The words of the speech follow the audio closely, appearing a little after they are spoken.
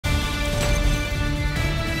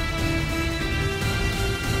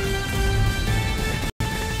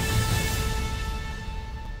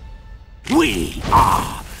We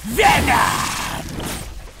are Venom!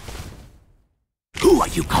 Who are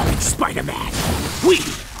you calling Spider-Man? We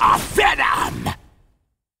are Venom!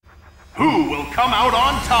 Who will come out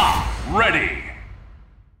on top? Ready!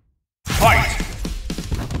 Fight!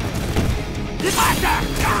 First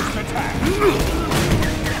attack!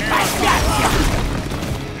 I got you!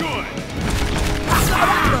 Good!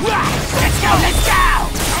 Let's go!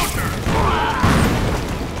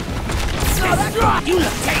 Counter! You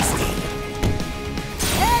look tasty!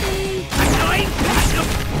 Eddie! Annoying!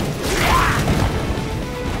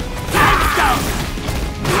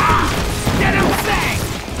 Get him back!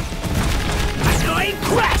 Annoying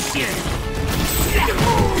question!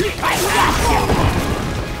 I got you!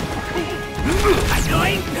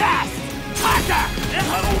 Annoying pass! Hunter!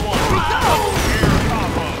 Level 1! Go! Air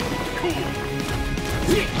combo! Cool!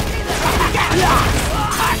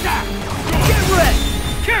 Hunter! Get ready!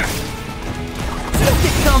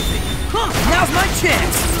 Get comfy! Now's my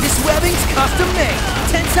chance! This webbing's custom made!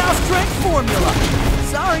 Tensile strength formula!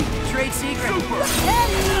 Sorry, trade secret. Super!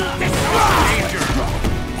 Eddie! Danger!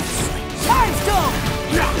 Time stone!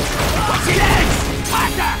 Watch your legs!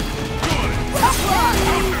 Hunter! Good! Apply!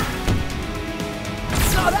 Counter!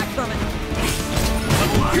 Saw that coming!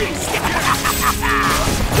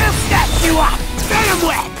 We'll snap you up! Venom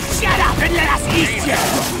web! Shut up and let us eat you!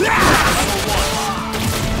 Level 1!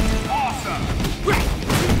 Awesome!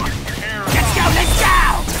 Air Let's go!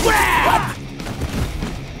 Grab!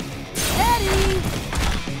 Eddie!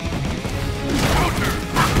 counter!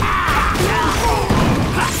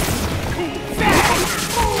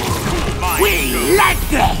 We like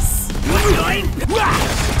this! Annoying! Get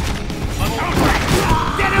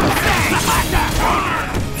him back!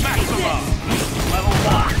 Maximum! Level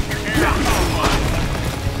 1! Air combo!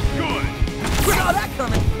 Good! Saw that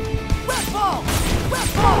coming! Wet ball! Wet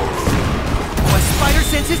ball! My spider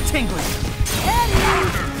sense is tingling!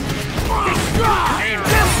 Eddie!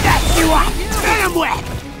 We'll snap you up! Venom web!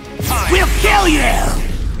 We'll kill you!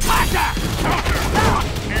 Hunter!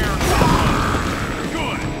 Air combo!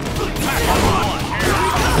 Good! Maximum 1! Air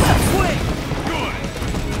combo! Swing! Good!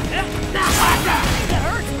 Hunter! That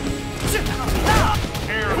hurts!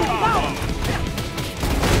 Air combo!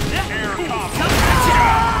 Air combo!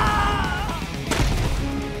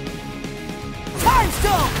 Time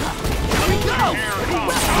stone! Here we go! Air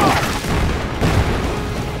combo!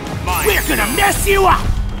 We're gonna mess you up!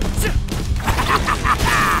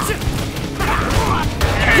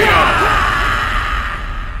 Good!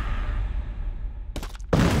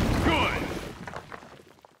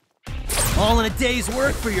 All in a day's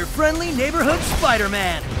work for your friendly neighborhood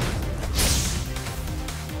Spider-Man!